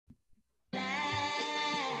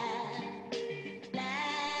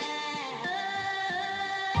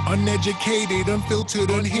Uneducated, unfiltered,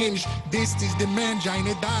 unhinged. This is the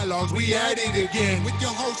Mangina Dialogues. We at it again with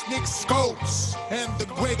your host Nick Scopes and the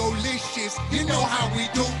Gregalicious. You know how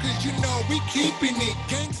we do, cause you know we keeping it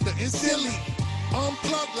gangster and silly.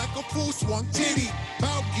 Unplugged like a full swung titty.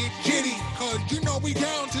 Bout get jitty, cause you know we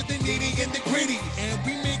down to the nitty and the gritty. And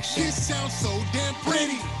we make shit sound so damn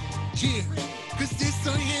pretty. Yeah, cause this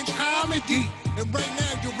unhinged comedy. And right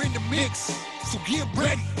now you're in the mix, so get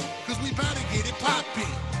ready, cause we about to get it poppin'.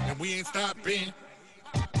 And we ain't stopping.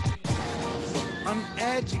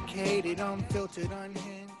 Uneducated, unfiltered,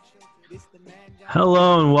 unhinged.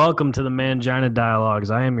 Hello and welcome to the Mangina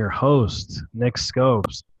Dialogues. I am your host, Nick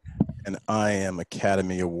Scopes. And I am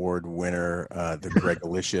Academy Award winner, the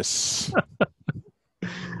Gregalicious.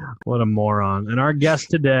 What a moron. And our guest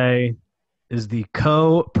today is the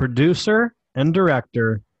co-producer and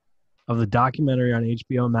director of the documentary on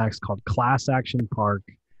HBO MAX called Class Action Park,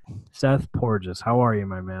 Seth Porges. How are you,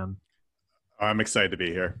 my man? I'm excited to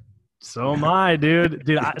be here. So am I, dude.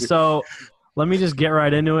 So let me just get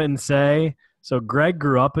right into it and say, so Greg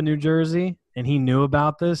grew up in New Jersey, and he knew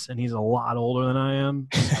about this, and he's a lot older than I am.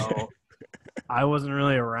 So I wasn't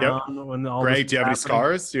really around when all Greg, this do you have any happened.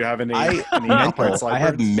 scars? Do you have any I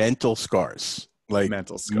have mental scars. Like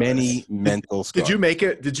mental scars. Many mental scars. Did you make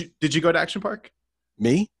it? Did you go to Action Park?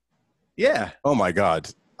 Me? Yeah. Oh my God.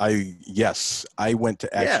 Yes, I went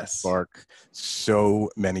to Action Park so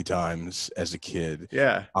many times as a kid.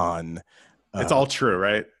 Yeah. It's all true,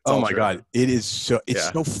 right? Oh my God. It is so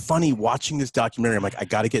so funny watching this documentary. I'm like, I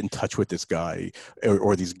got to get in touch with this guy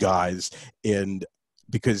or these guys. And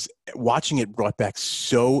because watching it brought back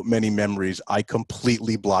so many memories I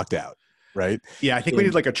completely blocked out. Right. Yeah, I think we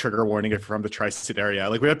need like a trigger warning from the tri-state area.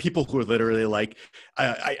 Like we have people who are literally like,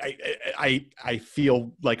 I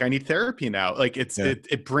feel like I need therapy now. Like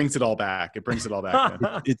it brings it all back. It brings it all back.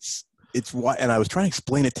 It's why, and I was trying to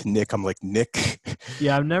explain it to Nick. I'm like, Nick.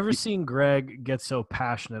 Yeah, I've never seen Greg get so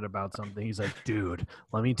passionate about something. He's like, dude,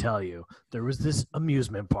 let me tell you, there was this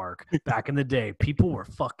amusement park back in the day. People were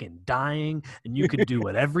fucking dying, and you could do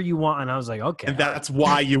whatever you want. And I was like, okay. And that's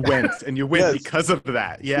why you went, and you went because of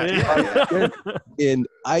that. Yeah. And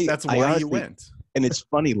that's why you went. And it's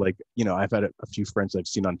funny, like, I've had a few friends I've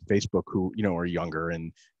seen on Facebook who, are younger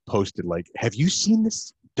and posted like, have you seen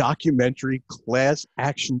this documentary Class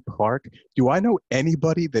Action Park? Do I know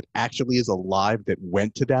anybody that actually is alive that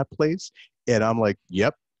went to that place? And I'm like,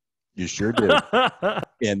 yep, you sure did.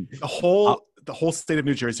 And the whole state of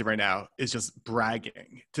New Jersey right now is just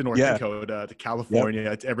bragging to North Dakota, to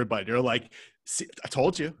California, to everybody. They're like, see, I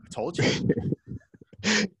told you.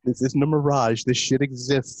 This isn't a mirage. This shit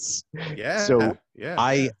exists. Yeah. So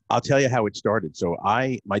I'll tell you how it started. So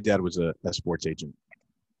my dad was a sports agent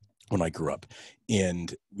when I grew up,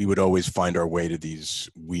 and we would always find our way to these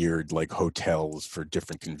weird like hotels for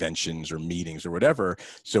different conventions or meetings or whatever.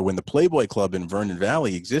 So when the Playboy Club in Vernon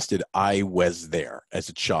Valley existed, I was there as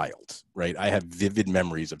a child, right? I have vivid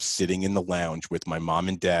memories of sitting in the lounge with my mom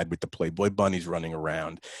and dad with the Playboy bunnies running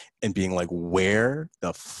around and being like, where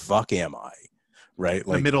the fuck am I? Right?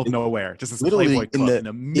 Like, the middle of nowhere. Just this literally Playboy Club in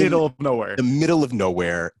the middle of nowhere. The middle of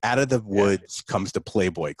nowhere, out of the woods comes the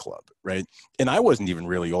Playboy Club, right? And I wasn't even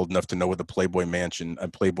really old enough to know what the Playboy Mansion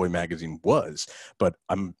and Playboy magazine was, but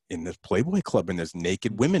I'm in this Playboy Club and there's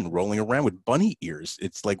naked women rolling around with bunny ears.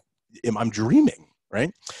 It's like I'm dreaming,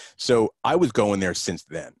 right? So I was going there since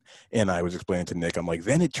then, and I was explaining to Nick, I'm like,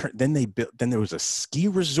 then there was a ski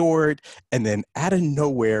resort, and then out of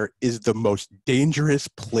nowhere is the most dangerous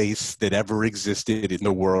place that ever existed in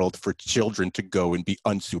the world for children to go and be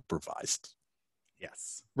unsupervised.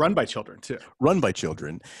 Yes, run by children too. Run by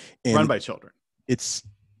children. And run by children. It's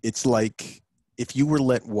like if you were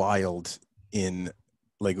let wild in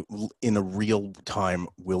a real time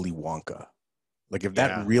Willy Wonka. Like if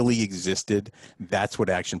that really existed, that's what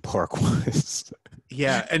Action Park was.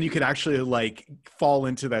 Yeah, and you could actually like fall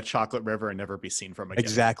into that chocolate river and never be seen from again.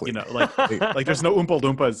 Exactly. Like there's no Oompa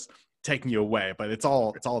Loompas taking you away, but it's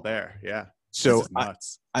all there. Yeah. So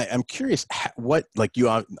I'm curious, I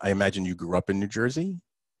imagine you grew up in New Jersey?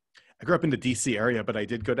 I grew up in the DC area, but I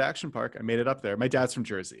did go to Action Park. I made it up there. My dad's from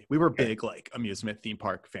Jersey. We were big like amusement theme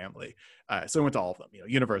park family. So I went to all of them,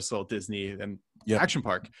 Universal, Disney, and Action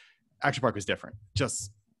Park. Action Park was different.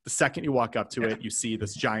 Just the second you walk up to it, you see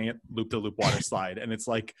this giant loop-de-loop water slide, and it's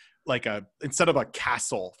like instead of a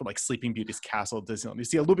castle from like Sleeping Beauty's castle at Disneyland, you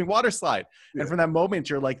see a looping water slide. And from that moment,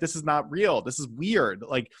 you're like, this is not real. This is weird.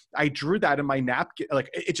 Like I drew that in my napkin. Like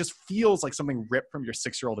it just feels like something ripped from your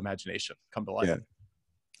 6-year-old imagination come to life.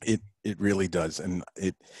 Yeah. It really does, and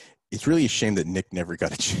it's really a shame that Nick never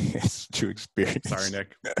got a chance to experience. Sorry,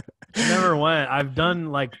 Nick. I never went. I've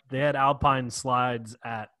done like they had alpine slides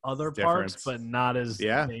at other parks, but not as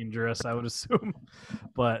dangerous, I would assume.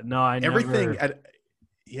 But no, everything at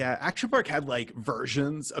Action Park had like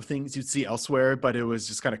versions of things you'd see elsewhere, but it was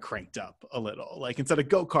just kind of cranked up a little. Like instead of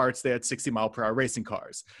go-karts, they had 60-mile-per-hour racing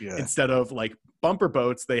cars. Yeah. Instead of like bumper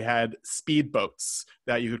boats, they had speed boats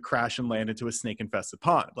that you could crash and land into a snake-infested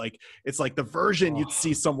pond. Like it's like the version you'd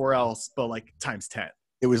see somewhere else, but like times 10.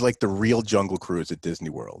 It was like the real Jungle Cruise at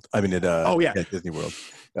Disney World. I mean, at Disney World.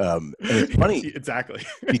 And it's funny. Exactly.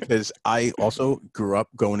 Because I also grew up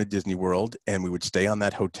going to Disney World, and we would stay on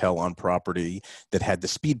that hotel on property that had the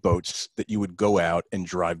speedboats that you would go out and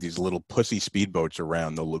drive these little pussy speedboats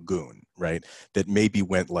around the lagoon, right? That maybe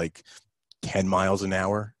went like 10 miles an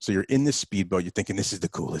hour. So you're in this speedboat, you're thinking this is the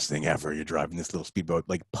coolest thing ever. You're driving this little speedboat,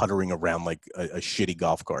 like puttering around like a shitty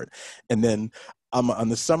golf cart. And then on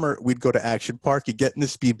the summer, we'd go to Action Park, you get in the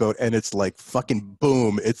speedboat, and it's like fucking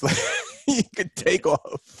boom. It's like you could take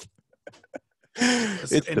off. It's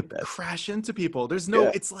the best. Crash into people. There's no,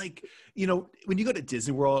 it's like, you know, when you go to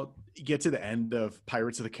Disney World, you get to the end of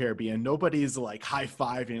Pirates of the Caribbean, nobody's like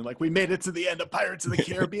high-fiving, like we made it to the end of Pirates of the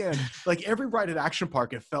Caribbean. Like every ride at Action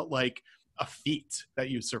Park, it felt like a feat that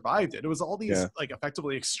you survived it. It was all these like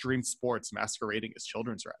effectively extreme sports masquerading as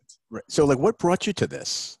children's rides. Right. So like what brought you to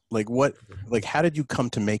this? Like how did you come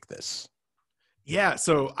to make this? Yeah,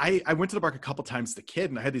 so I went to the park a couple times as a kid,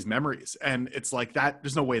 and I had these memories, and it's like that.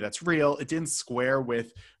 There's no way that's real. It didn't square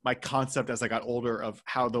with my concept as I got older of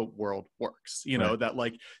how the world works. You know, that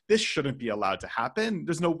like this shouldn't be allowed to happen.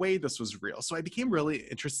 There's no way this was real. So I became really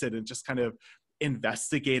interested in just kind of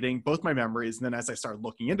investigating both my memories, and then as I started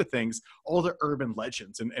looking into things, all the urban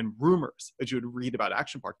legends and rumors that you would read about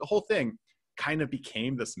Action Park. The whole thing kind of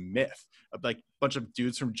became this myth of like a bunch of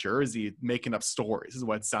dudes from Jersey making up stories. This is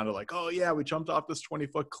what it sounded like. Oh yeah, we jumped off this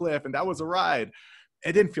 20-foot cliff and that was a ride.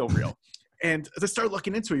 It didn't feel real. And as I started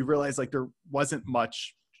looking into it, you realize like there wasn't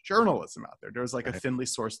much journalism out there. There was like a thinly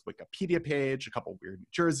sourced Wikipedia page, a couple weird New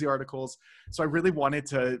Jersey articles. So I really wanted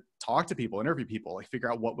to talk to people, interview people, like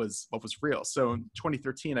figure out what was real. So in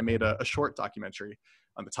 2013, I made a short documentary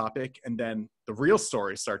on the topic, and then the real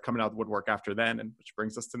story started coming out of the woodwork after then, and which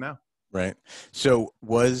brings us to now. Right. So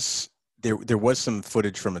there was some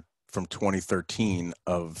footage from 2013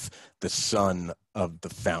 of the son of the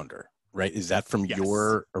founder, right? Is that from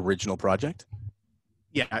your original project?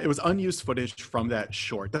 Yeah, it was unused footage from that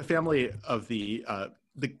short. The family of the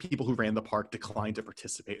people who ran the park declined to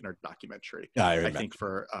participate in our documentary. Yeah, I think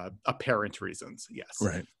for apparent reasons. Yes.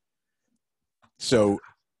 Right. So,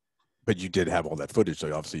 but you did have all that footage,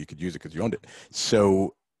 so obviously you could use it because you owned it.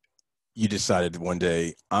 So you decided one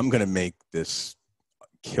day, I'm going to make this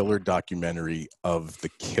killer documentary of the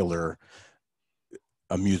killer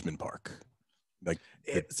amusement park.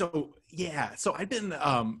 So I've been,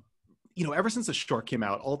 ever since the short came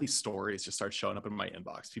out, all these stories just started showing up in my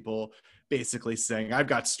inbox. People basically saying, I've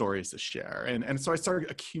got stories to share. And so I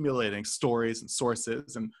started accumulating stories and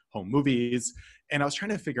sources and home movies. And I was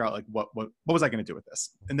trying to figure out like, what was I going to do with this?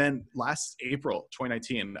 And then last April,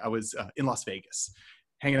 2019, I was in Las Vegas,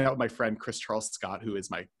 hanging out with my friend, Chris Charles Scott, who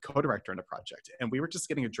is my co-director in the project. And we were just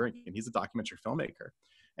getting a drink, and he's a documentary filmmaker.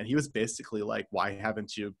 And he was basically like, why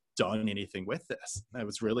haven't you done anything with this? And I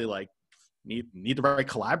was really like, need the right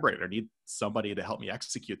collaborator, need somebody to help me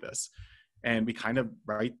execute this. And we kind of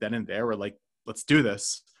right then and there were like, let's do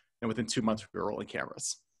this. And within 2 months, we were rolling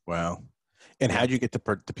cameras. Wow. And how'd you get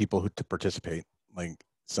the people to participate? Like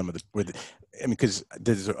because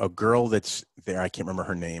there's a girl that's there, I can't remember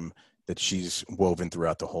her name, that she's woven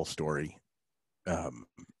throughout the whole story. You know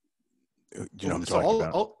what I'm talking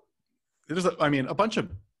about? There's a bunch of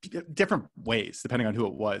different ways depending on who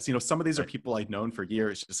it was. Some of these are people I'd known for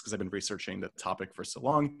years just because I've been researching the topic for so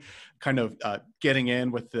long, kind of getting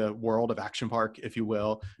in with the world of Action Park, if you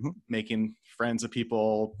will, making friends of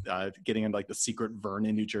people, getting in like the secret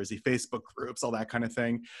Vernon, New Jersey Facebook groups, all that kind of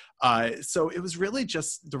thing. So it was really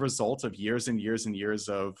just the result of years and years and years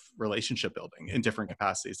of relationship building in different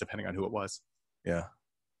capacities depending on who it was. Yeah.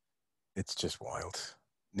 It's just wild.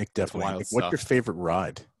 Nick, definitely. What's your favorite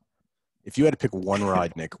ride? If you had to pick one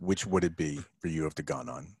ride, Nick, which would it be for you to have gone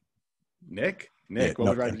on? Nick, what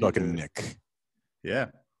would ride? I'm talking Nick. Yeah.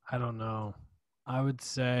 I don't know. I would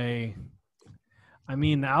say,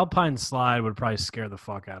 the Alpine slide would probably scare the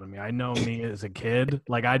fuck out of me. I know me as a kid,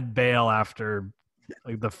 like I'd bail after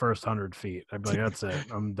like the first 100 feet. I'd be like, that's it,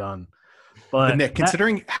 I'm done. But Nick,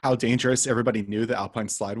 considering how dangerous everybody knew the Alpine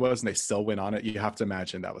slide was and they still went on it, you have to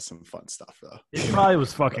imagine that was some fun stuff, though. It probably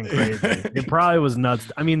was fucking crazy. It probably was nuts.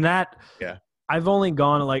 I've only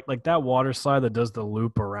gone like that water slide that does the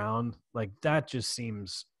loop around. Like that just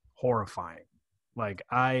seems horrifying. Like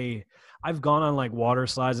I've gone on like water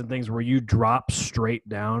slides and things where you drop straight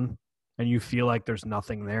down and you feel like there's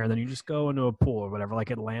nothing there, and then you just go into a pool or whatever,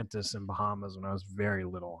 like Atlantis in Bahamas when I was very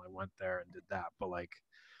little. I went there and did that. But like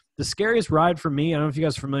the scariest ride for me, I don't know if you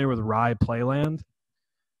guys are familiar with Rye Playland.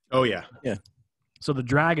 Oh yeah. Yeah. So the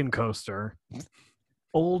Dragon Coaster,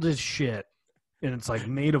 old as shit, and it's like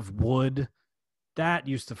made of wood. That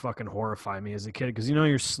used to fucking horrify me as a kid because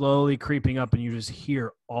you're slowly creeping up and you just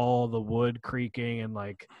hear all the wood creaking, and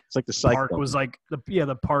like It's like the park cycle. was like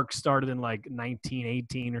the park started in like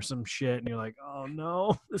 1918 or some shit, and you're like, oh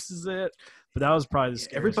no, this is it. But that was probably the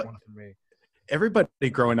scariest one for me. Everybody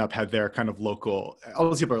growing up had their kind of local. All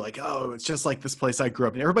those people are like, oh, it's just like this place I grew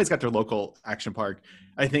up in. Everybody's got their local action park.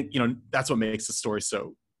 I think that's what makes the story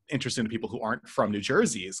so interesting to people who aren't from New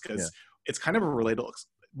Jersey, is because it's kind of a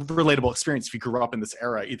relatable experience if you grew up in this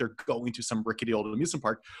era, either going to some rickety old amusement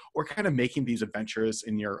park or kind of making these adventures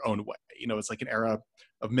in your own way. It's like an era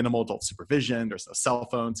of minimal adult supervision. There's no cell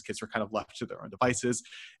phones. Kids were kind of left to their own devices.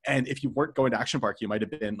 And if you weren't going to action park, you might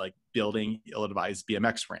have been like building ill-advised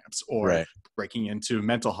BMX ramps or breaking into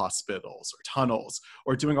mental hospitals or tunnels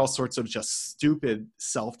or doing all sorts of just stupid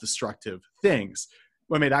self-destructive things.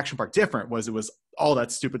 What made action park different was it was all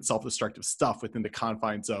that stupid self-destructive stuff within the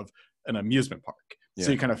confines of an amusement park. Yeah.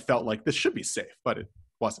 So you kind of felt like this should be safe, but it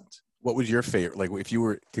wasn't. What was your favorite? Like, if you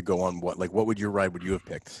were to go on what would your ride would you have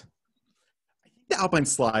picked? I think the Alpine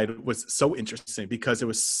Slide was so interesting because it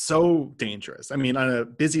was so dangerous. I mean, on a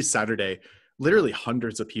busy Saturday, literally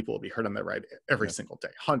hundreds of people will be hurt on that ride every single day,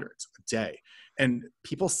 hundreds a day. And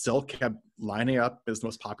people still kept lining up as the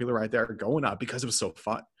most popular ride there, going up because it was so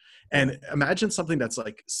fun. And imagine something that's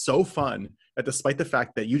like so fun that despite the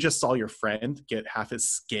fact that you just saw your friend get half his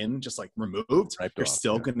skin just like removed, you're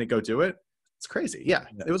still going to go do it. It's crazy. Yeah,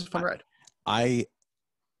 it was a fun ride. I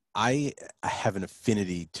have an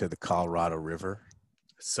affinity to the Colorado River.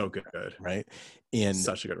 So good. Right. And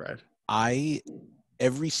such a good ride.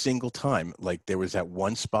 Every single time, like there was that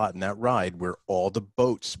one spot in that ride where all the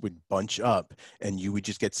boats would bunch up and you would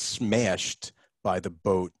just get smashed by the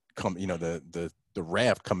boat the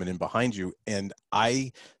raft coming in behind you, and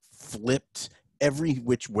I flipped every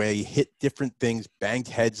which way, hit different things, banged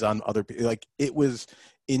heads on other people. Like it was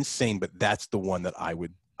insane, but that's the one that I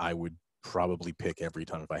would probably pick every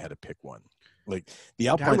time if I had to pick one. Like the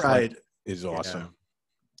Alpine ride is awesome.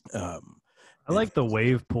 I like the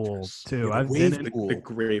wave pool too. Yeah, the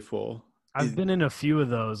gray pool. I've been in a few of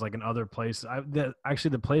those, like in other places.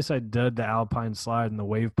 Actually, the place I did the Alpine Slide and the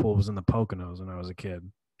wave pool was in the Poconos when I was a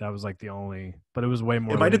kid. That was like the only, but it was way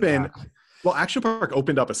more. It might have been. Well, Action Park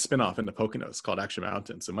opened up a spinoff in the Poconos called Action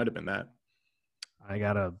Mountain, so it might have been that.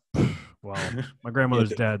 My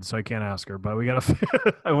grandmother's dead, so I can't ask her, but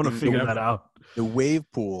I want to figure that out. The wave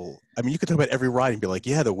pool, I mean, you could talk about every ride and be like,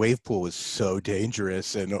 yeah, the wave pool was so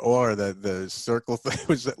dangerous, or the circle thing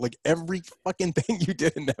was like every fucking thing you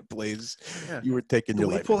did in that place, you were taking your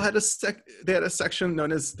life. The wave pool they had a section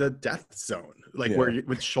known as the death zone, where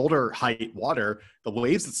with shoulder height water, the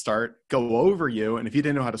waves that start go over you, and if you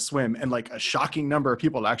didn't know how to swim, and like a shocking number of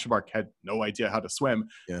people at Action Park had no idea how to swim,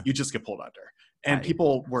 you just get pulled under. And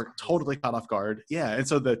people were totally caught off guard. Yeah. And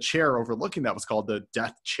so the chair overlooking that was called the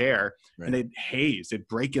death chair. Right. And they'd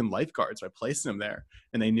break in lifeguards by placing them there.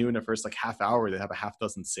 And they knew in the first like half hour, they'd have a half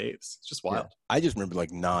dozen saves. It's just wild. Yeah. I just remember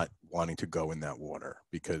like not wanting to go in that water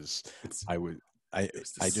because it's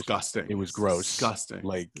disgusting. It was gross. Disgusting.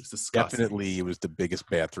 Like it was disgusting. Definitely it was the biggest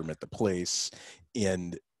bathroom at the place.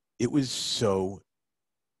 And it was so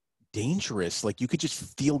dangerous. Like you could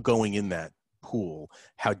just feel going in that pool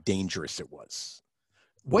how dangerous it was.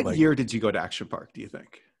 What year did you go to Action Park, do you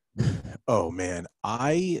think? Oh man,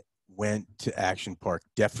 I went to Action Park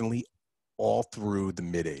definitely all through the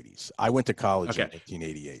mid 80s. I went to college in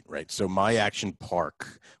 1988, right? So my Action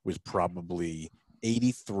Park was probably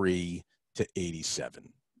 83 to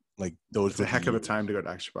 87. Like those were a heck of a time to go to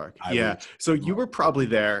Action Park. So you were probably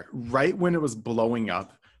there right when it was blowing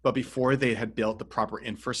up, but before they had built the proper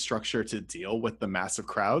infrastructure to deal with the massive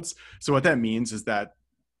crowds. So what that means is that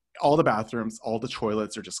all the bathrooms, all the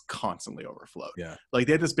toilets are just constantly overflowed. Yeah. Like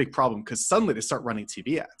they had this big problem because suddenly they start running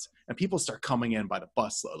TV ads and people start coming in by the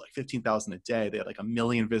busload, like 15,000 a day. They had like 1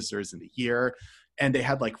 million visitors in the year and they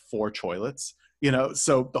had like 4 toilets,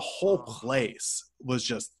 so the whole place was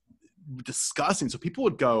just disgusting. So people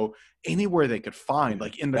would go anywhere they could find,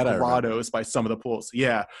 like in the grottos by some of the pools.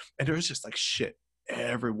 Yeah. And there was just like shit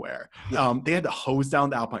everywhere. They had to hose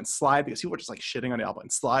down the Alpine Slide because people were just like shitting on the Alpine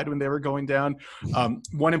Slide when they were going down.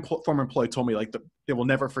 One former employee told me like they will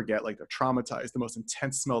never forget, like they're traumatized. The most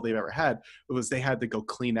intense smell they've ever had was they had to go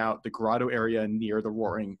clean out the grotto area near the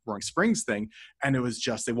Roaring Springs thing. And it was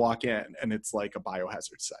just, they walk in and it's like a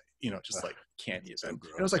biohazard site, just like can't use it.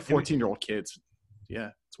 It was like 14-year-old kids.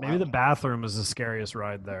 Yeah. Maybe the bathroom is the scariest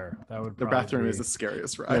ride there. The bathroom is the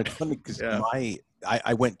scariest ride. It's funny because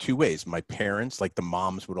I went two ways. My parents, like the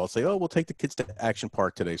moms, would all say, "Oh, we'll take the kids to Action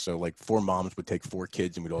Park today." So like 4 moms would take 4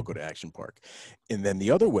 kids, and we'd all go to Action Park. And then the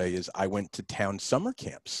other way is I went to town summer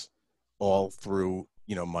camps all through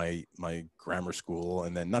my grammar school,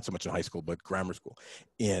 and then not so much in high school, but grammar school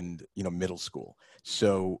and middle school.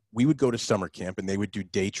 So we would go to summer camp, and they would do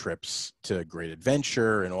day trips to Great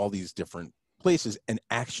Adventure and all these different places, and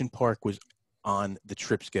Action Park was on the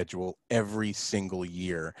trip schedule every single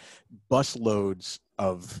year. Bus loads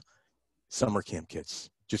of summer camp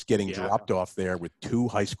kids just getting dropped off there with 2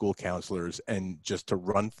 high school counselors and just to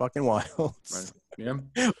run fucking wild. Right. Yeah.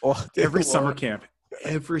 Every summer camp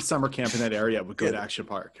in that area would go to Action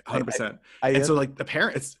Park, 100%. And so like the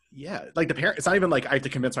parents, it's not even like I have to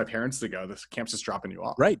convince my parents to go. This camp's just dropping you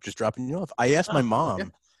off. Right, just dropping you off. I asked my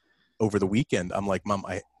mom over the weekend. I'm like, Mom,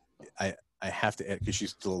 I have to, because she's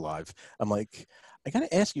still alive. I'm like, I got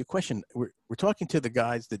to ask you a question. We're talking to the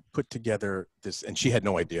guys that put together this, and she had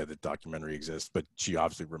no idea that documentary exists, but she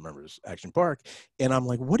obviously remembers Action Park. And I'm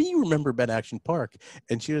like, what do you remember about Action Park?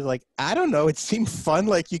 And she was like, I don't know. It seemed fun.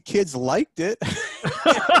 Like you kids liked it.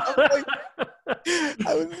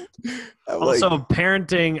 Also,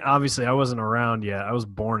 parenting, obviously I wasn't around yet. I was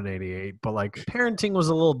born in 88, but like parenting was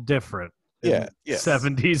a little different. Yeah.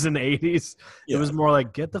 70s and 80s. It was more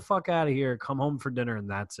like, get the fuck out of here, come home for dinner, and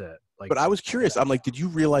that's it. Like, but I was curious. I'm like, did you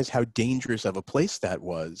realize how dangerous of a place that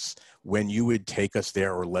was when you would take us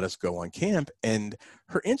there or let us go on camp? And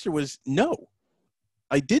her answer was, no,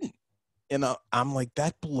 I didn't. And I'm like,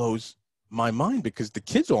 that blows my mind, because the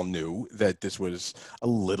kids all knew that this was a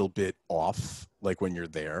little bit off, like when you're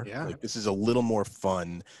there. Yeah. Like, this is a little more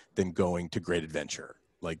fun than going to Great Adventure.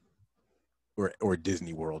 Like, or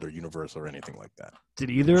Disney World or Universal or anything like that.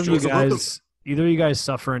 Did either of you guys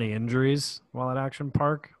suffer any injuries while at Action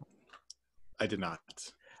Park? I did not.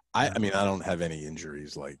 I mean, I don't have any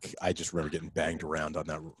injuries. Like, I just remember getting banged around on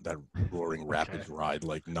that Roaring Rapids ride,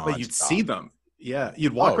 like nonstop. But you'd see them. Yeah,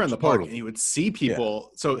 you'd walk around the park and you would see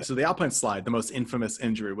people. So the Alpine Slide, the most infamous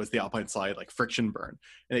injury was the Alpine Slide, like friction burn.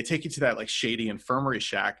 And they take you to that like shady infirmary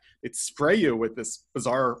shack. They'd spray you with this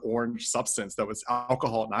bizarre orange substance that was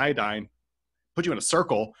alcohol and iodine, put you in a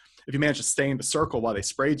circle. If you manage to stay in the circle while they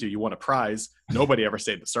sprayed you, you won a prize. Nobody ever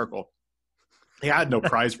stayed in the circle. They had no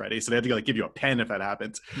prize ready, so they had to like give you a pen if that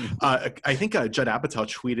happened. I think Judd Apatow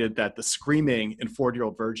tweeted that the screaming in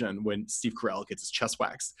 40-Year-Old Virgin when Steve Carell gets his chest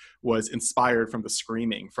waxed was inspired from the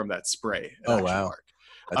screaming from that spray at Action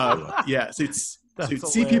Park. Yeah, so you'd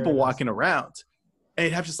see people walking around, and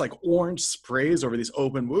you'd have just like orange sprays over these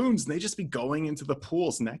open wounds, and they'd just be going into the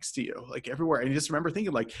pools next to you, like everywhere. And you just remember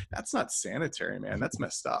thinking, like, that's not sanitary, man. That's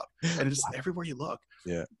messed up. And just everywhere you look.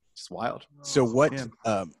 Yeah. Just wild. So what,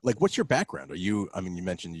 what's your background? Are you, I mean, you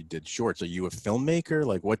mentioned you did shorts. Are you a filmmaker?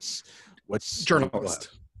 Like what's journalist?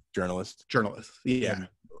 Journalist. Yeah. And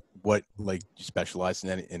what, like, you specialize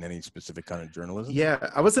in any specific kind of journalism? Yeah,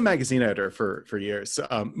 I was a magazine editor for years,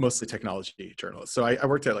 mostly technology journalist. So I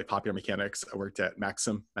worked at like Popular Mechanics. I worked at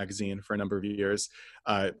Maxim magazine for a number of years.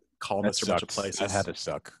 Columnist for a bunch of places. That had to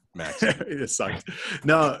suck, Maxim. It sucked.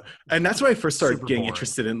 No, and that's when I first started getting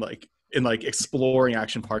interested in exploring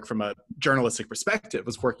Action Park from a journalistic perspective.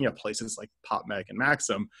 Was working at places like Pop Mag and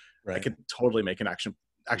Maxim. Right. I could totally make an Action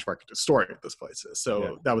Park into a story at those places.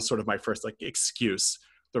 So that was sort of my first like excuse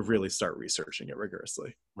to really start researching it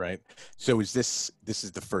rigorously. Right. So this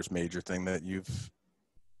is the first major thing that you've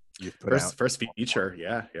put out? First feature.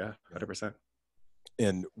 Yeah. 100%.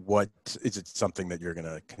 And what is it, something that you're going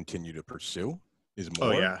to continue to pursue? Is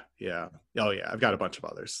more? Oh yeah. I've got a bunch of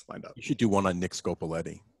others lined up. You should do one on Nick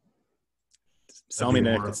Scopoletti. Sell me,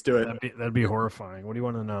 Nick. Let's do it. That'd be horrifying. What do you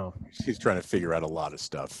want to know? He's trying to figure out a lot of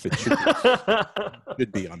stuff. It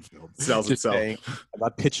should be on film. Sells itself. I'm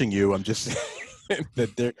not pitching you. I'm just saying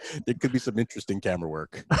that there could be some interesting camera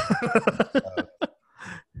work. A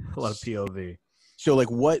lot of POV. So,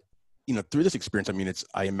 like, what, through this experience, I mean,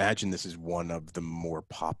 I imagine this is one of the more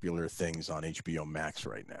popular things on HBO Max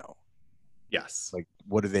right now. Yes. Like,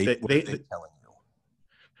 what are they telling you?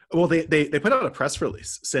 Well, they put out a press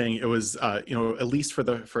release saying it was, at least for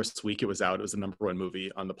the first week it was out, it was the #1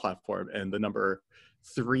 movie on the platform and the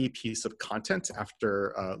 #3 piece of content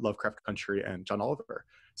after Lovecraft Country and John Oliver.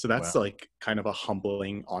 So that's like kind of a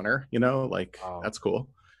humbling honor, That's cool.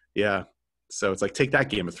 Yeah. So it's like, take that,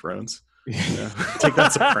 Game of Thrones. Yeah. Take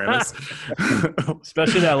that, Sopranos.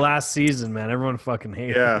 Especially that last season, man. Everyone fucking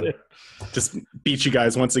hated it. Just beat you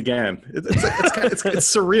guys once again.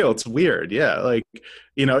 It's surreal. It's weird. Yeah. Like,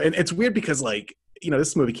 you know, and it's weird because, like, you know,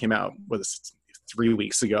 this movie came out 3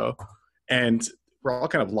 weeks ago, and we're all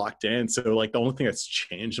kind of locked in. So, like, the only thing that's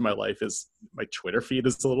changed in my life is my Twitter feed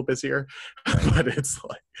is a little busier, but it's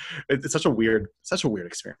like, it's such a weird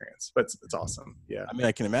experience, but it's awesome. Yeah. I mean,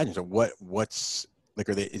 I can imagine. So what's like,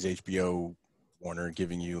 is HBO Warner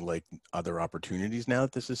giving you like other opportunities now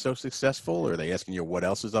that this is so successful? Or are they asking you what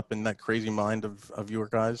else is up in that crazy mind of your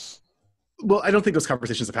guys? Well, I don't think those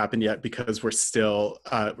conversations have happened yet because we're still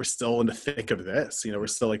in the thick of this. You know, we're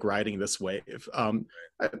still like riding this wave.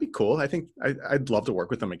 That'd be cool. I think I'd love to work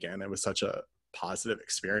with them again. It was such a positive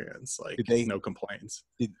experience. Like, no complaints.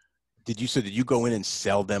 Did you go in and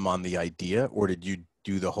sell them on the idea, or did you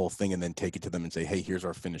do the whole thing and then take it to them and say, hey, here's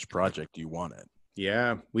our finished project. Do you want it?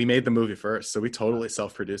 Yeah, we made the movie first. So we totally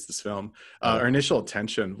self-produced this film. Our initial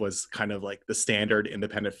intention was kind of like the standard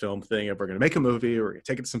independent film thing of, we're going to make a movie, we're going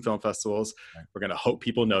to take it to some film festivals, we're going to hope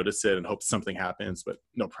people notice it and hope something happens, but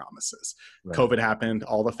no promises. Right. COVID happened,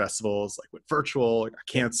 all the festivals like went virtual, got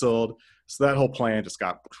canceled. So that whole plan just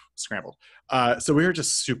got scrambled. So we were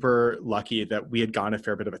just super lucky that we had gotten a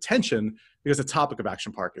fair bit of attention because the topic of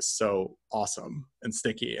Action Park is so awesome and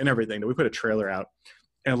sticky and everything that we put a trailer out.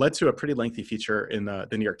 And it led to a pretty lengthy feature in the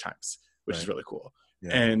New York Times, which is really cool.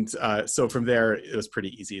 Yeah. And so from there, it was pretty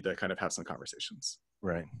easy to kind of have some conversations.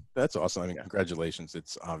 Right. That's awesome. I mean, congratulations.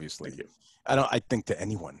 It's obviously, I think to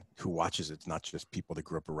anyone who watches, it's not just people that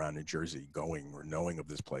grew up around New Jersey going or knowing of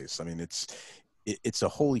this place. I mean, it's a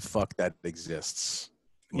holy fuck that exists.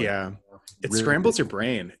 Like, yeah. It really scrambles your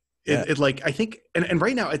brain. It like, I think, and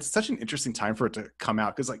right now it's such an interesting time for it to come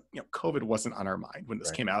out because, like, you know, COVID wasn't on our mind when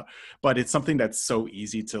this came out, but it's something that's so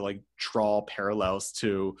easy to like draw parallels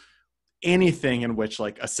to anything in which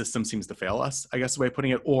like a system seems to fail us, I guess the way of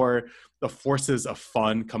putting it, or the forces of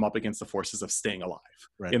fun come up against the forces of staying alive,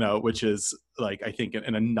 you know, which is like, I think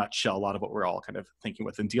in a nutshell, a lot of what we're all kind of thinking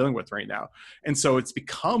with and dealing with right now. And so it's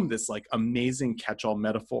become this like amazing catch-all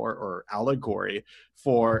metaphor or allegory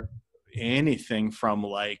for anything from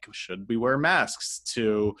like, should we wear masks,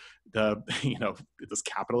 to the, you know, this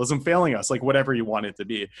capitalism failing us, like whatever you want it to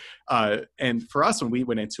be. And for us, when we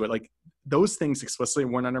went into it, like those things explicitly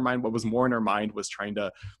weren't on our mind. What was more in our mind was trying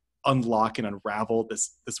to unlock and unravel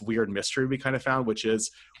this weird mystery we kind of found, which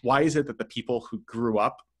is, why is it that the people who grew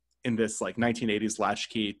up in this like 1980s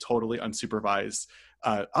latchkey, totally unsupervised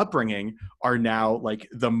upbringing are now like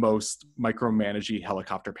the most micromanagey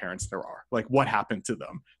helicopter parents there are? Like, what happened to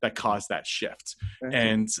them that caused that shift?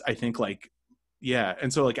 And I think like, yeah.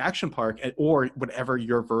 And so like Action Park, or whatever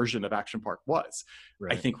your version of Action Park was,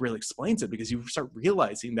 I think really explains it, because you start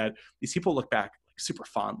realizing that these people look back like super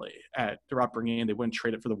fondly at their upbringing and they wouldn't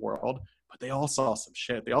trade it for the world, but they all saw some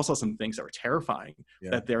shit. They all saw some things that were terrifying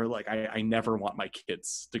that they're like, I never want my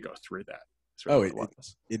kids to go through that. Really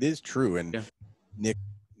it is true. And Nick,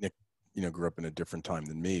 you know, grew up in a different time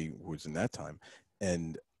than me, who was in that time.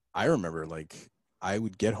 And I remember like, I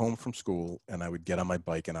would get home from school and I would get on my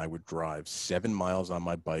bike and I would drive 7 miles on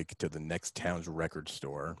my bike to the next town's record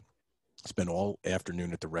store, spend all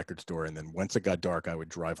afternoon at the record store. And then once it got dark, I would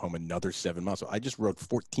drive home another 7 miles. So I just rode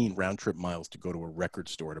 14 round trip miles to go to a record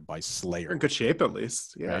store to buy Slayer. You're in good shape, at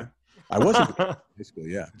least. Yeah. Right? I was in high school.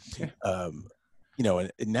 Yeah. You know,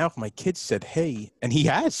 and now if my kid said, hey, and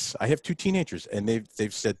I have 2 teenagers, and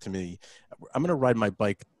they've said to me, I'm going to ride my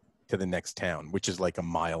bike to the next town, which is like 1.5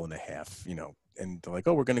 miles, you know, and they're like,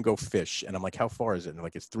 oh, we're going to go fish. And I'm like, how far is it? And they're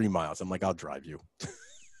like, it's 3 miles. I'm like, I'll drive you.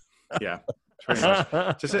 Yeah. Pretty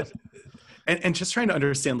much. And just trying to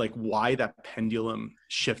understand like why that pendulum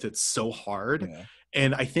shifted so hard. Yeah.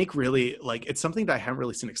 And I think really like, it's something that I haven't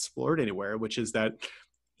really seen explored anywhere, which is that,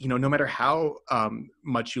 you know, no matter how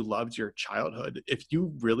much you loved your childhood, if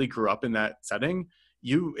you really grew up in that setting,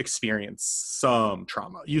 you experienced some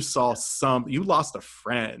trauma. You saw you lost a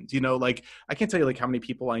friend, you know, like I can't tell you like how many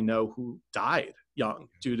people I know who died young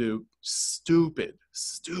due to stupid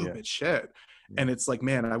shit. And it's like,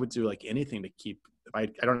 man, I would do like anything to keep, I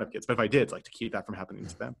don't have kids, but if I did, like to keep that from happening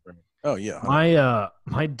to them. Oh yeah.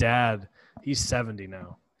 My dad, he's 70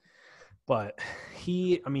 now, but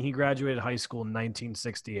he graduated high school in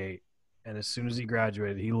 1968. And as soon as he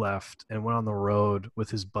graduated, he left and went on the road with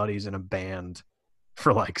his buddies in a band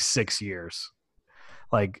for like 6 years.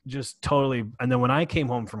 Like just totally. And then when I came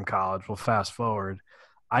home from college, well, fast forward,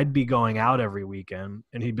 I'd be going out every weekend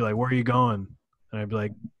and he'd be like, where are you going? And I'd be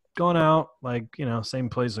like, going out, like, you know, same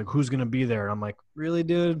place, like who's gonna be there? And I'm like, really,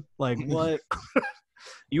 dude? Like what?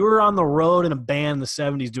 You were on the road in a band in the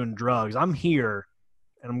 70s doing drugs. I'm here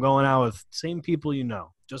and I'm going out with same people,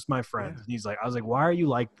 just my friends. Yeah. And he's like, I was like, why are you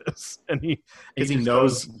like this? And he Because he just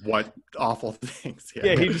knows goes, what awful things.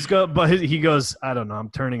 yeah, he goes, I don't know, I'm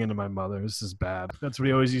turning into my mother. This is bad. That's what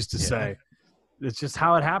he always used to say. It's just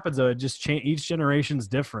how it happens, though. It just each generation's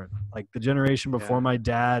different. Like the generation before my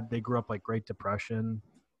dad, they grew up like Great Depression.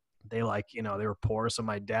 They they were poor. So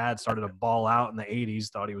my dad started to ball out in the 80s,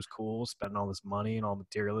 thought he was cool, spending all this money and all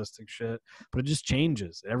materialistic shit. But it just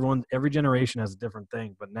changes. Every generation has a different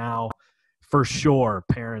thing. But now, for sure,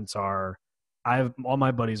 parents are. All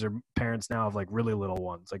my buddies are parents now of like really little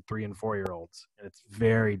ones, like 3 and 4 year olds, and it's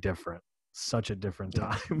very different. Such a different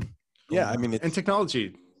time. Yeah, I mean, and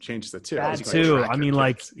technology changes it too. That too. I mean,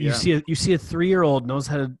 like you see a 3-year-old knows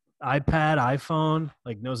how to iPad, iPhone,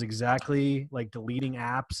 like knows exactly like deleting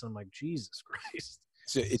apps. I'm like, Jesus Christ.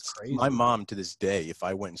 So it's crazy. My mom to this day, if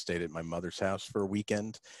I went and stayed at my mother's house for a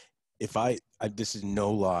weekend, if I this is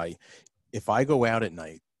no lie, if I go out at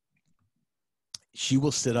night, she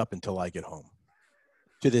will sit up until I get home.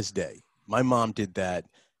 To this day. My mom did that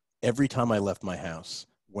every time I left my house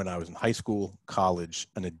when I was in high school, college,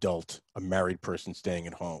 an adult, a married person staying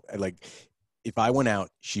at home. Like if I went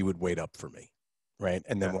out, she would wait up for me. Right.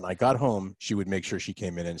 And then when I got home, she would make sure she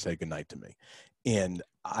came in and said goodnight to me. And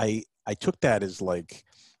I took that as like,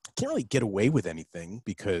 I can't really get away with anything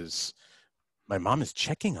because my mom is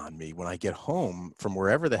checking on me when I get home from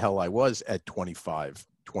wherever the hell I was at 25,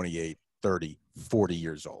 28, 30, 40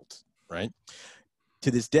 years old. Right.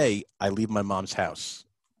 To this day, I leave my mom's house.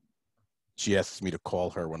 She asks me to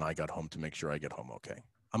call her when I got home to make sure I get home okay.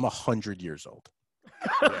 I'm 100 years old.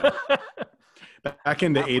 Yeah. Back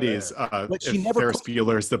in the 80s, but she never Ferris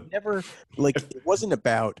Bueller's it wasn't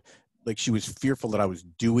about like she was fearful that I was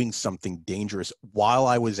doing something dangerous while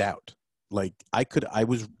I was out. Like I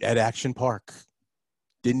was at Action Park,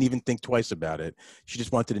 didn't even think twice about it. She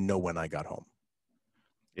just wanted to know when I got home.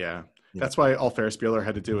 Yeah, that's why all Ferris Bueller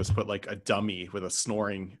had to do was put like a dummy with a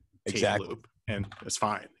snoring tape loop, and it's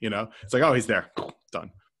fine. It's like, oh, he's there,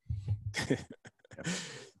 done.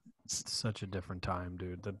 Such a different time,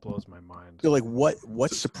 dude. That blows my mind. So like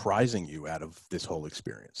what's surprising you out of this whole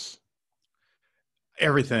experience?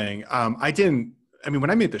 Everything. When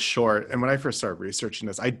I made the short and when I first started researching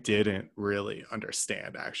this, I didn't really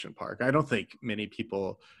understand Action Park. I don't think many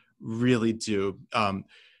people really do.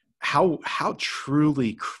 How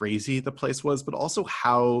truly crazy the place was, but also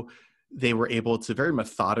how they were able to very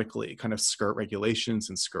methodically kind of skirt regulations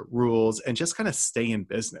and skirt rules and just kind of stay in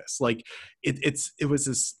business. Like it was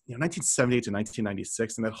this 1978 to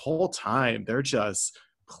 1996, and that whole time they're just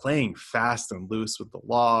playing fast and loose with the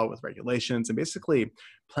law, with regulations, and basically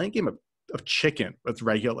playing a game of chicken with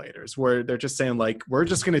regulators, where they're just saying like, we're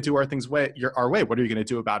just going to do our things our way. What are you going to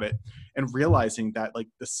do about it? And realizing that like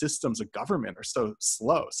the systems of government are so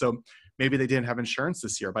slow. So maybe they didn't have insurance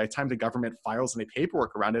this year. By the time the government files any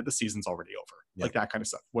paperwork around it, the season's already over. Yep. Like that kind of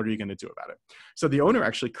stuff. What are you going to do about it? So the owner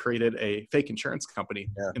actually created a fake insurance company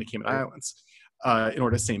in the Cayman Islands in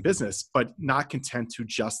order to stay in business, but not content to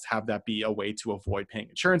just have that be a way to avoid paying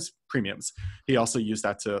insurance premiums. He also used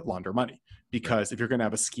that to launder money, because if you're going to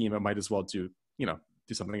have a scheme, it might as well do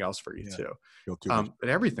something else for you too. But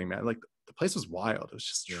everything, man, like the place was wild. It was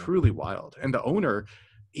just truly wild. And the owner,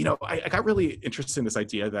 I got really interested in this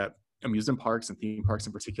idea that amusement parks and theme parks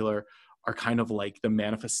in particular are kind of like the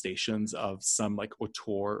manifestations of some like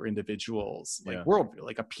auteur or individuals like worldview,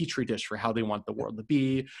 like a petri dish for how they want the world to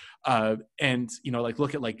be. And like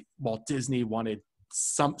look at like Walt Disney wanted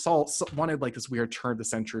like this weird turn of the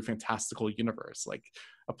century fantastical universe, like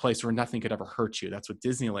a place where nothing could ever hurt you. That's what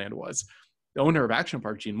Disneyland was. The owner of Action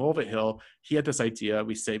Park, Gene Mulvihill, he had this idea,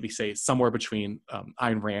 we say somewhere between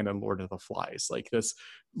Ayn Rand and Lord of the Flies, like this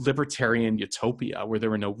libertarian utopia where there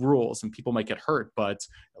were no rules and people might get hurt, but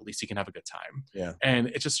at least you can have a good time. Yeah. And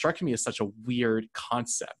it just struck me as such a weird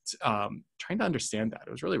concept. Trying to understand that,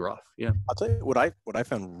 it was really rough. Yeah. I'll tell you what I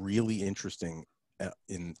found really interesting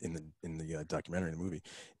in the documentary, in the movie,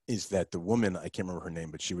 is that the woman, I can't remember her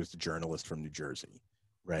name, but she was the journalist from New Jersey,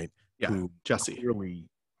 right? Yeah, who Jessie. Really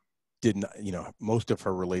didn't, most of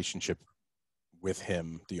her relationship with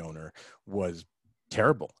him, the owner, was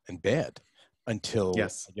terrible and bad until I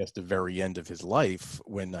guess the very end of his life,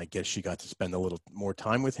 when I guess she got to spend a little more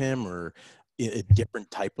time with him, or a different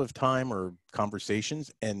type of time or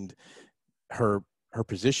conversations. And her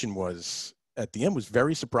position was, at the end, was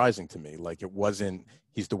very surprising to me. Like, it wasn't,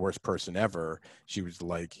 he's the worst person ever. She was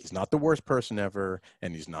like, he's not the worst person ever,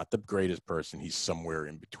 and he's not the greatest person. He's somewhere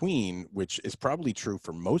in between, which is probably true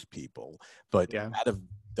for most people. But out of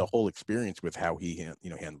the whole experience with how he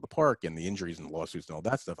handled the park and the injuries and the lawsuits and all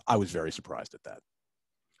that stuff, I was very surprised at that.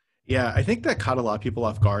 Yeah, I think that caught a lot of people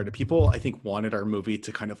off guard. People, I think, wanted our movie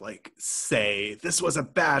to kind of like say this was a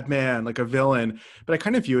bad man, like a villain. But I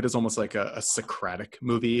kind of view it as almost like a Socratic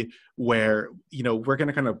movie where, you know, we're going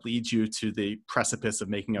to kind of lead you to the precipice of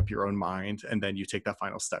making up your own mind, and then you take that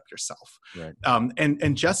final step yourself. Right.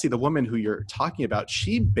 And Jessie, the woman who you're talking about,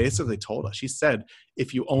 she basically told us, she said,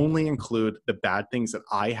 if you only include the bad things that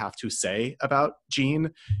I have to say about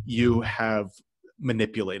Gene, you have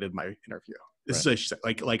manipulated my interview. Right. So she said,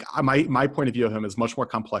 like my point of view of him is much more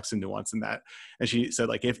complex and nuanced than that. And she said,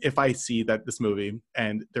 like, if I see that this movie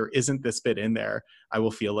and there isn't this bit in there, I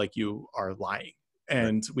will feel like you are lying.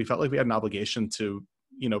 And we felt like we had an obligation to,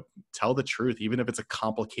 you know, tell the truth, even if it's a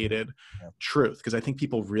complicated truth, because I think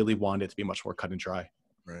people really want it to be much more cut and dry.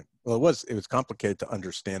 Right. Well, it was complicated to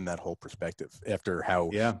understand that whole perspective after how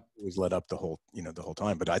it was led up the whole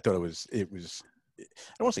time. But I thought it was I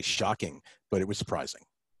don't want to say shocking, but it was surprising.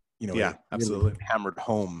 You know, yeah, absolutely hammered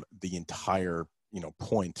home the entire, you know,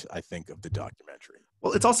 point, I think, of the documentary.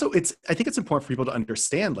 Well, I think it's important for people to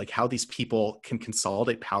understand like how these people can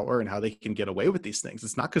consolidate power and how they can get away with these things.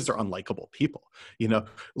 It's not because they're unlikable people, you know,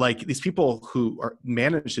 like these people who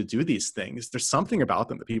manage to do these things. There's something about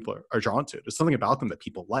them that people are drawn to. There's something about them that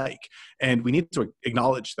people like. And we need to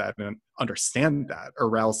acknowledge that and understand that,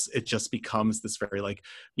 or else it just becomes this very like,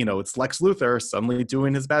 you know, it's Lex Luthor suddenly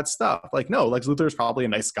doing his bad stuff. Like, no, Lex Luthor is probably a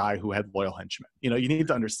nice guy who had loyal henchmen. You know, you need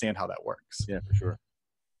to understand how that works. Yeah, for sure.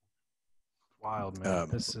 Wild, man.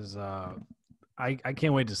 This is I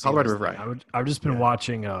can't wait to see Colorado this River, thing. right? I've just been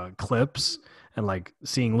watching clips and like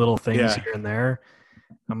seeing little things here and there.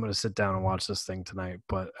 I'm gonna sit down and watch this thing tonight,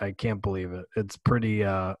 but I can't believe it. It's pretty.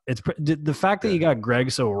 The fact that you got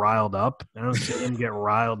Greg so riled up. I don't see him get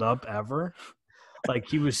riled up ever. Like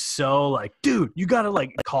he was so like, dude, you gotta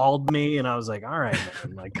like called me, and I was like, all right,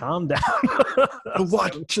 man, like calm down.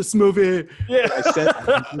 Watch this movie. Yeah,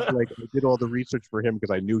 I did all the research for him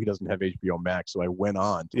because I knew he doesn't have HBO Max, so I went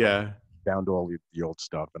on. Found all the old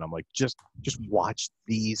stuff, and I'm like, just watch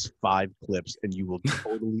these 5 clips, and you will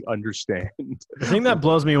totally understand. The thing that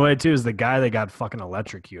blows me away too is the guy that got fucking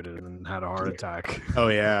electrocuted and had a heart attack. Oh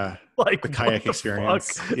yeah, like the kayak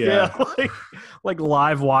experience. Fuck? Yeah, like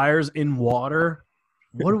live wires in water.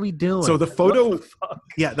 What are we doing? So the photo,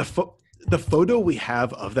 the photo we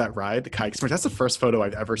have of that ride, the kayak experience, that's the first photo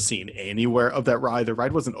I've ever seen anywhere of that ride. The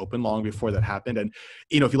ride wasn't open long before that happened. And,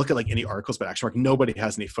 you know, if you look at like any articles about Action Park, nobody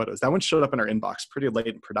has any photos. That one showed up in our inbox pretty late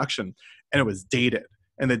in production, and it was dated.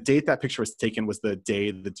 And the date that picture was taken was the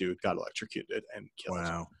day the dude got electrocuted and killed.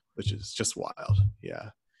 Wow. Which is just wild. Yeah.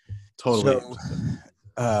 Totally.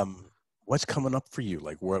 So, what's coming up for you?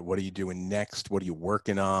 Like, what are you doing next? What are you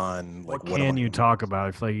working on? Like, what can you talk about?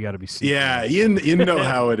 I feel like you got to be secret. Yeah, you know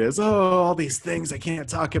how it is. Oh, all these things I can't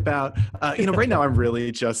talk about. You know, right now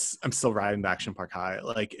I'm still riding the Action Park high.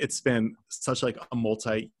 Like, it's been such like a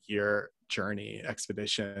multi-year journey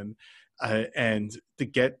expedition, and to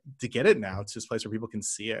get it now to this place where people can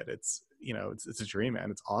see it. It's, you know, it's a dream,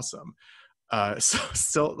 man. It's awesome. So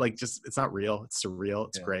still like just it's not real. It's surreal.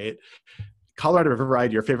 It's great. Colorado River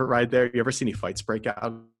ride, your favorite ride there? You ever see any fights break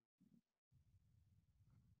out?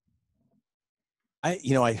 I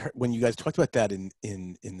heard when you guys talked about that in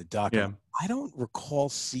the document, I don't recall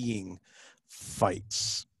seeing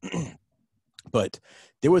fights, but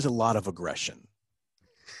there was a lot of aggression.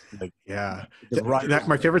 Like,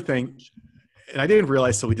 my favorite thing, and I didn't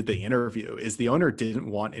realize till we did the interview, is the owner didn't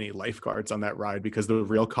want any lifeguards on that ride because the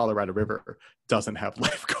real Colorado River doesn't have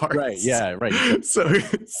lifeguards. Right. Yeah. Right. So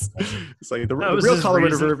it's like the real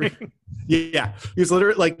Colorado River. Yeah. He was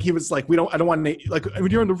literally like, I don't want any, like, when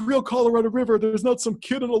you're in the real Colorado River, there's not some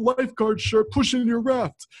kid in a lifeguard shirt pushing your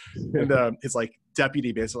raft. And his like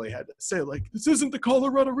deputy basically had to say, like, this isn't the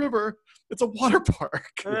Colorado River. It's a water park.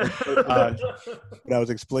 When I was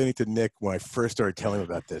explaining to Nick when I first started telling him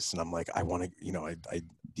about this, and I'm like, I want to, you know, I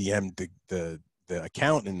DM'd the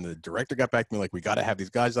account, and the director got back to me like, we got to have these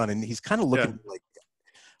guys on, and he's kind of looking like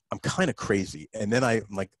I'm kind of crazy. And then I'm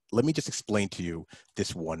like, let me just explain to you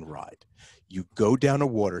this one ride. You go down a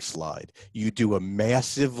water slide, you do a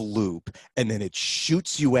massive loop, and then it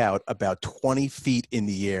shoots you out about 20 feet in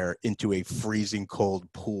the air into a freezing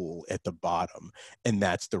cold pool at the bottom. And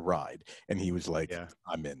that's the ride. And he was like,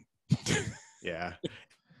 I'm in. Yeah.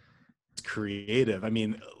 It's creative. I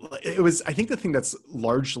mean, I think the thing that's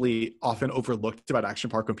largely often overlooked about Action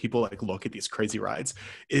Park when people like look at these crazy rides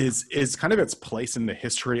is kind of its place in the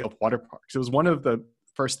history of water parks. It was one of the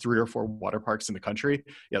first 3 or 4 water parks in the country.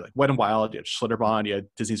 Yeah, like Wet and Wild, you had Schlitterbahn, you had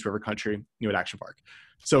Disney's River Country, you had Action Park.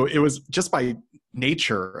 So it was just by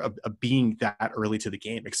nature of being that early to the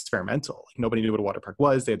game, experimental. Like, nobody knew what a water park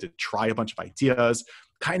was. They had to try a bunch of ideas.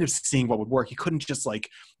 kind of seeing what would work. You couldn't just like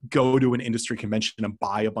go to an industry convention and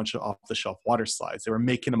buy a bunch of off-the-shelf water slides. They were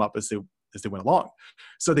making them up as they went along.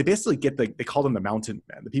 So they basically they called them the mountain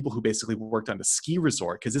men, the people who basically worked on the ski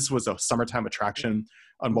resort, because this was a summertime attraction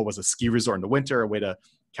on what was a ski resort in the winter, a way to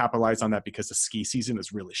capitalize on that because the ski season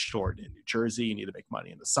is really short in New Jersey. You need to make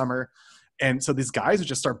money in the summer. And so these guys would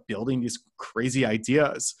just start building these crazy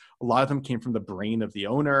ideas. A lot of them came from the brain of the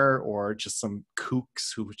owner or just some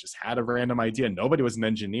kooks who just had a random idea. Nobody was an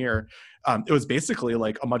engineer. It was basically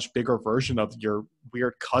like a much bigger version of your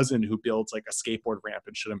weird cousin who builds like a skateboard ramp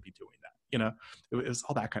and shouldn't be doing that. You know, it was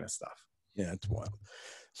all that kind of stuff. Yeah, it's wild.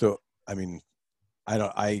 So, I mean,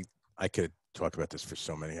 I could talk about this for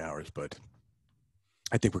so many hours, but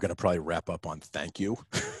I think we're going to probably wrap up on thank you.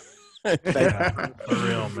 Yeah, for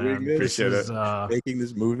real, man. Appreciate it. Making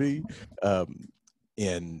this movie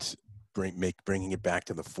and bringing it back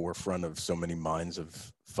to the forefront of so many minds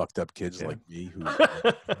of fucked up kids like me who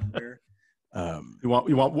you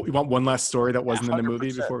want one last story that wasn't in the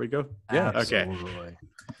movie 100%. before we go? Yeah. Okay. Absolutely.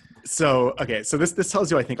 So this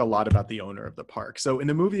tells you, I think, a lot about the owner of the park. So in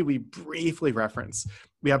the movie, we briefly reference,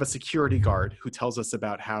 we have a security guard who tells us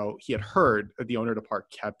about how he had heard that the owner of the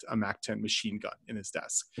park kept a MAC-10 machine gun in his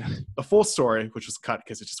desk. The full story, which was cut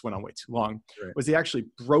because it just went on way too long, was he actually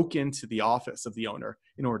broke into the office of the owner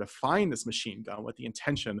in order to find this machine gun with the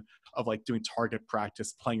intention of like doing target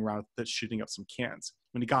practice, playing around with it, shooting up some cans.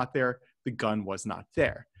 When he got there, the gun was not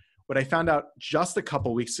there. What I found out just a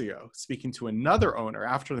couple weeks ago, speaking to another owner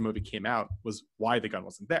after the movie came out, was why the gun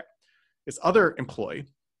wasn't there. This other employee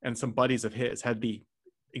and some buddies of his had the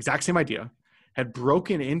exact same idea, had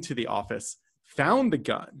broken into the office, found the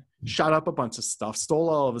gun, shot up a bunch of stuff, stole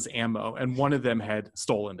all of his ammo, and one of them had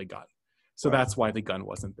stolen the gun. So that's why the gun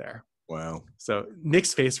wasn't there. Wow. So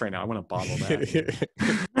Nick's face right now, I want to bottle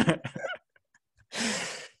that.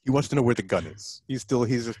 He wants to know where the gun is. He's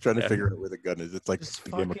just trying to figure out where the gun is. It's like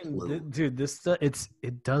Dude,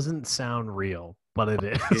 it doesn't sound real, but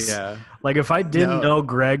it is. Yeah. Like if I didn't know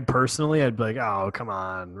Greg personally, I'd be like, oh, come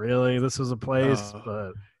on, really? This was a place.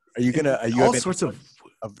 But are you all sorts of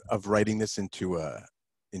writing this into a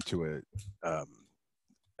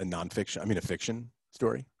nonfiction? I mean, a fiction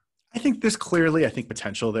story. I think there's clearly,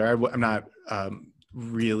 potential there. I'm not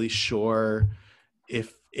really sure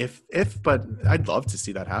if, but I'd love to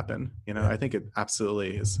see that happen. You know, I think it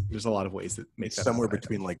absolutely is. There's a lot of ways that make that somewhere happen,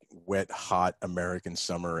 between like wet, hot American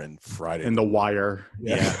summer and Friday. And The Wire,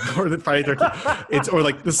 or the Friday 13th. It's or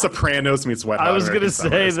like The Sopranos meets wet. I was going to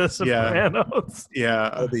say The Sopranos.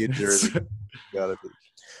 Yeah. Gotta be in Jersey. Gotta be.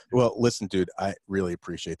 Well, listen, dude, I really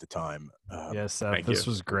appreciate the time. Yes, Seth, this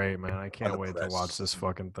was great, man. I can't wait to watch this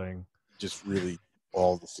fucking thing. Just really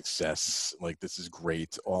all the success. Like, this is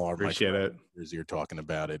great. All our appreciate it. You're talking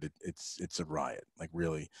about it. It's a riot, like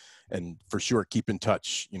really. And for sure, keep in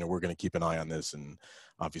touch. You know, we're going to keep an eye on this. And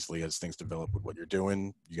obviously, as things develop with what you're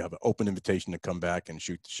doing, you have an open invitation to come back and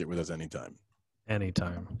shoot the shit with us anytime.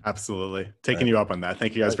 Anytime. Absolutely. Taking you up on that.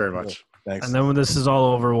 Thank you guys very much. Thanks. And then when this is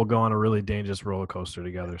all over, we'll go on a really dangerous roller coaster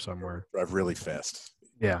together somewhere. Drive really fast.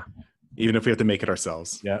 Yeah. Even if we have to make it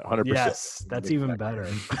ourselves. Yeah, 100%. Yes, that's even better.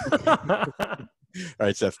 All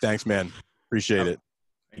right, Seth. Thanks, man. Appreciate it.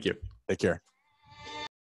 Thank you. Take care.